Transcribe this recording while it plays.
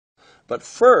But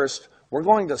first, we're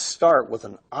going to start with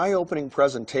an eye-opening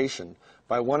presentation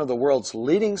by one of the world's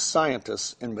leading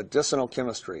scientists in medicinal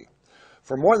chemistry.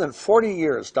 For more than 40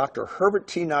 years, Dr. Herbert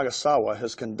T. Nagasawa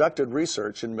has conducted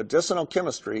research in medicinal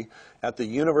chemistry at the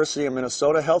University of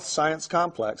Minnesota Health Science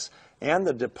Complex and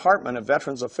the Department of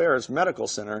Veterans Affairs Medical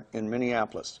Center in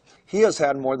Minneapolis. He has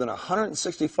had more than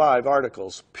 165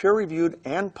 articles peer-reviewed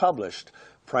and published,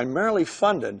 primarily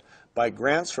funded by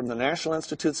grants from the National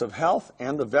Institutes of Health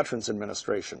and the Veterans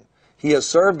Administration. He has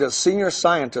served as senior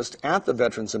scientist at the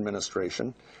Veterans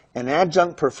Administration, an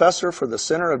adjunct professor for the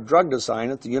Center of Drug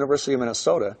Design at the University of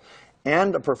Minnesota,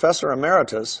 and a professor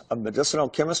emeritus of medicinal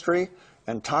chemistry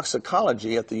and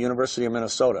toxicology at the University of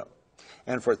Minnesota.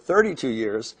 And for 32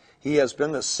 years, he has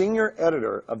been the senior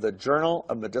editor of the Journal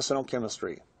of Medicinal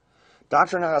Chemistry.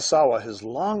 Dr. Nagasawa has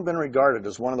long been regarded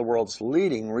as one of the world's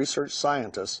leading research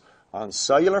scientists on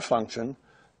cellular function,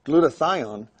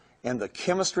 glutathione, and the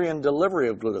chemistry and delivery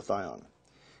of glutathione.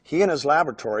 He and his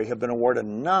laboratory have been awarded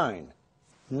nine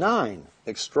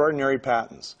extraordinary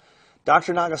patents.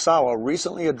 Dr. Nagasawa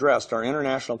recently addressed our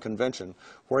international convention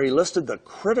where he listed the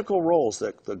critical roles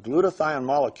that the glutathione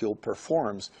molecule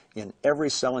performs in every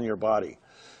cell in your body.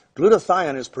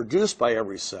 Glutathione is produced by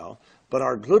every cell, but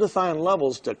our glutathione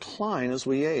levels decline as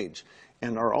we age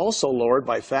and are also lowered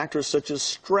by factors such as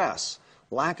stress,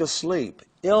 lack of sleep,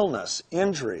 illness,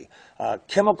 injury,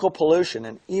 chemical pollution,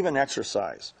 and even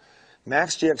exercise.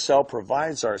 MaxGXL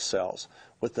provides our cells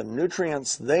with the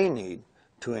nutrients they need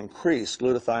to increase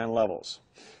glutathione levels.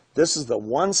 This is the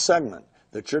one segment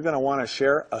that you're going to want to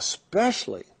share,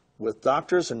 especially with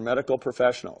doctors and medical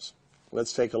professionals.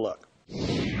 Let's take a look.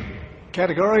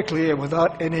 Categorically and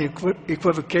without any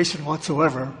equivocation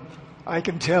whatsoever, I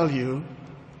can tell you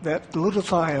that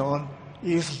glutathione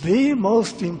is the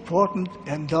most important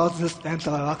endogenous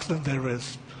antioxidant there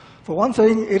is. For one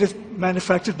thing, it is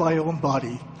manufactured by your own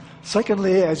body.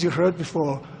 Secondly, as you heard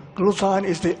before, glutathione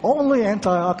is the only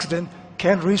antioxidant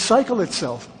can recycle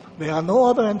itself. There are no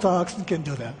other antioxidant can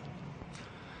do that.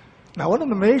 Now, one of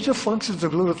the major functions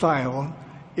of glutathione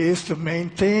is to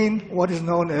maintain what is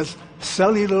known as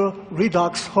cellular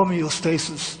redox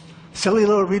homeostasis.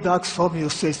 Cellular redox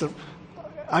homeostasis.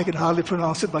 I can hardly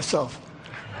pronounce it myself.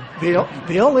 The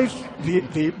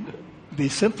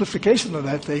simplification of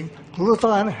that thing,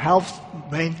 glutathione helps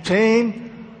maintain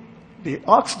the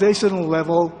oxidation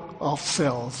level of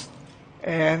cells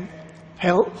and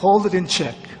hold it in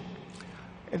check.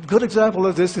 A good example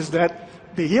of this is that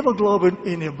the hemoglobin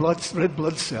in your red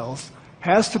blood cells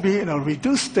has to be in a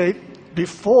reduced state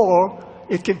before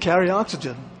it can carry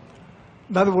oxygen.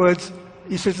 In other words,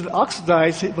 if it's an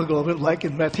oxidized hemoglobin, like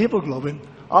in methemoglobin,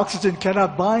 oxygen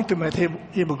cannot bind to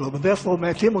methemoglobin. Therefore,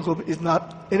 methemoglobin is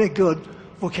not any good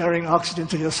for carrying oxygen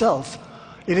to your cells.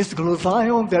 It is the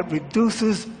glutathione that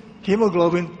reduces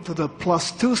hemoglobin to the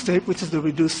 +2 state, which is the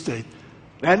reduced state.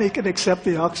 Then it can accept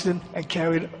the oxygen and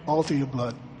carry it all to your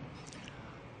blood.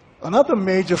 Another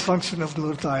major function of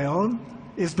glutathione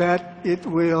is that it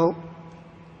will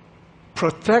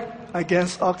protect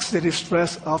against oxidative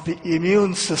stress of the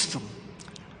immune system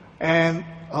and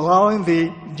allowing the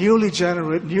newly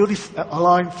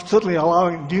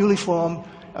formed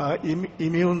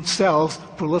immune cells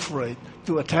proliferate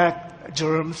to attack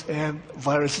germs and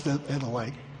viruses and the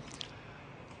like.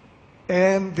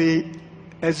 And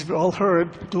as you've all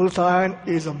heard, glutathione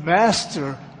is a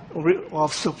master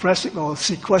of suppressing or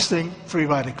sequestering free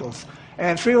radicals.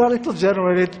 And free radicals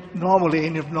generated normally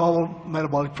in your normal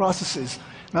metabolic processes.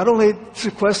 Not only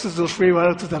sequesters those free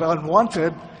radicals that are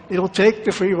unwanted, it will take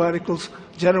the free radicals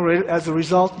generated as a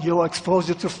result of your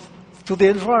exposure to the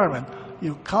environment.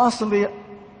 You constantly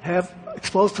have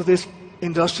exposed to this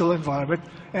industrial environment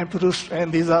and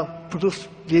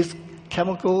these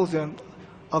chemicals and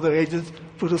other agents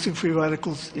producing free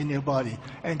radicals in your body.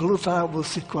 And glutathione will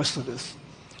sequester this.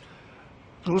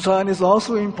 Glutathione is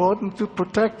also important to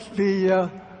protect the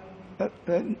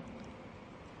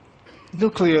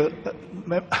nucleus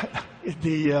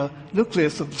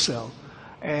of the cell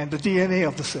and the DNA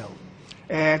of the cell.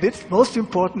 And it's most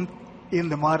important in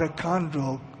the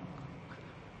mitochondrial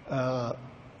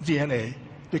DNA,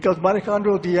 because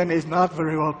mitochondrial DNA is not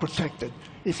very well protected.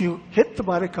 If you hit the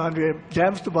mitochondria,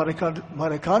 damage the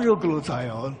mitochondrial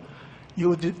glutathione, you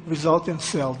would result in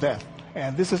cell death.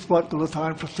 And this is what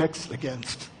glutathione protects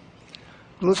against.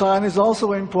 Glutathione is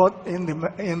also important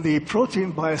in the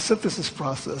protein biosynthesis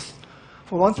process.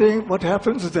 For one thing, what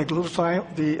happens is that glutathione,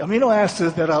 the amino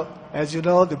acids that are, as you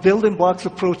know, the building blocks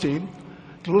of protein,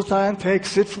 glutathione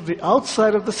takes it from the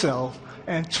outside of the cell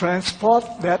and transports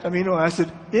that amino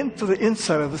acid into the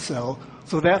inside of the cell,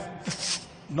 so that's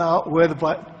now where the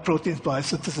protein's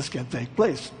biosynthesis can take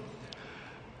place.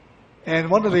 And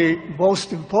one of the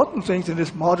most important things in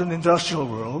this modern industrial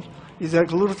world is that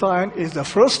glutathione is the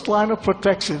first line of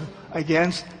protection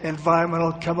against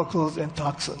environmental chemicals and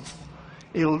toxins.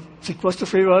 It'll sequester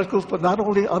free radicals, but not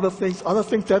only other things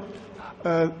that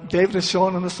David has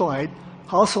shown on the slide,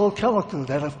 household chemicals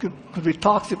that could be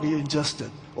toxically ingested,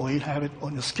 or you have it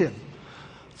on your skin.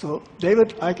 So,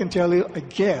 David, I can tell you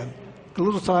again,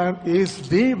 glutathione is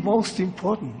the most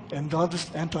important and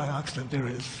largest antioxidant there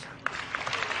is.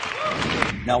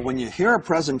 Now, when you hear a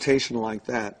presentation like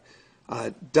that,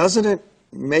 doesn't it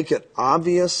make it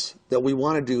obvious that we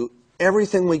want to do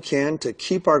everything we can to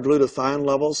keep our glutathione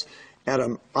levels at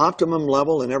an optimum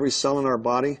level in every cell in our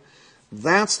body?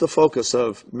 That's the focus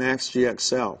of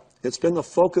MaxGXL. It's been the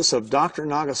focus of Dr.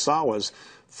 Nagasawa's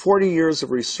 40 years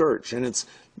of research, and it's,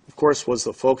 of course, was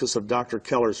the focus of Dr.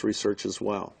 Keller's research as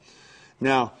well.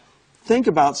 Now, think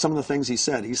about some of the things he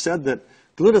said. He said that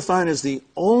glutathione is the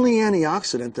only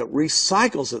antioxidant that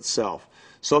recycles itself,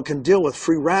 so it can deal with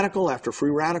free radical after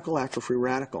free radical after free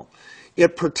radical.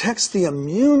 It protects the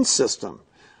immune system.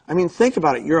 I mean, think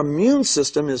about it. Your immune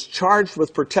system is charged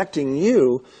with protecting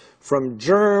you from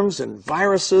germs and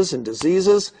viruses and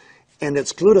diseases, and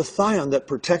it's glutathione that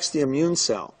protects the immune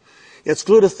cell. It's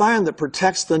glutathione that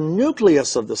protects the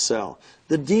nucleus of the cell,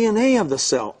 the DNA of the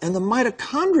cell, and the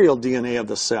mitochondrial DNA of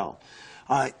the cell.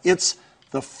 It's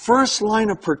the first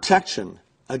line of protection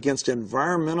against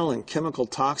environmental and chemical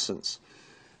toxins.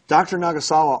 Dr.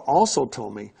 Nagasawa also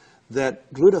told me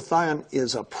that glutathione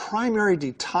is a primary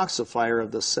detoxifier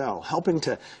of the cell, helping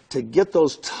to get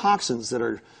those toxins that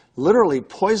are literally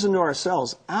poison to our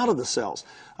cells out of the cells.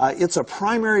 It's a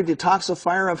primary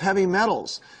detoxifier of heavy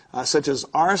metals, such as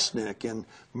arsenic and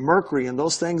mercury and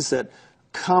those things that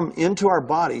come into our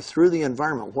body through the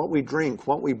environment, what we drink,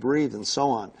 what we breathe, and so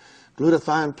on.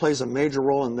 Glutathione plays a major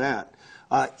role in that.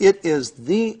 It is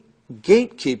the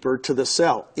gatekeeper to the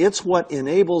cell. It's what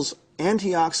enables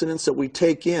antioxidants that we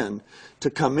take in to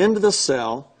come into the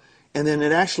cell, and then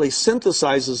it actually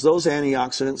synthesizes those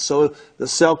antioxidants so the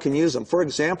cell can use them. For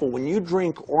example, when you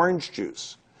drink orange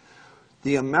juice,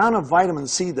 the amount of vitamin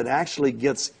C that actually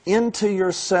gets into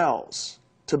your cells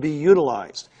to be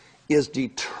utilized is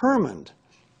determined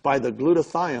by the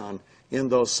glutathione in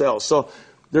those cells. So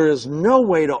there is no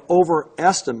way to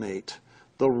overestimate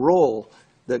the role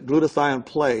that glutathione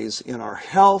plays in our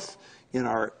health, in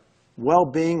our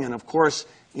well-being, and of course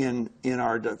in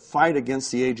our fight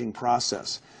against the aging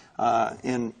process.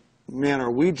 And man,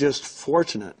 are we just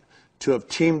fortunate to have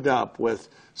teamed up with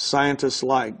scientists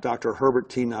like Dr. Herbert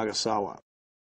T. Nagasawa.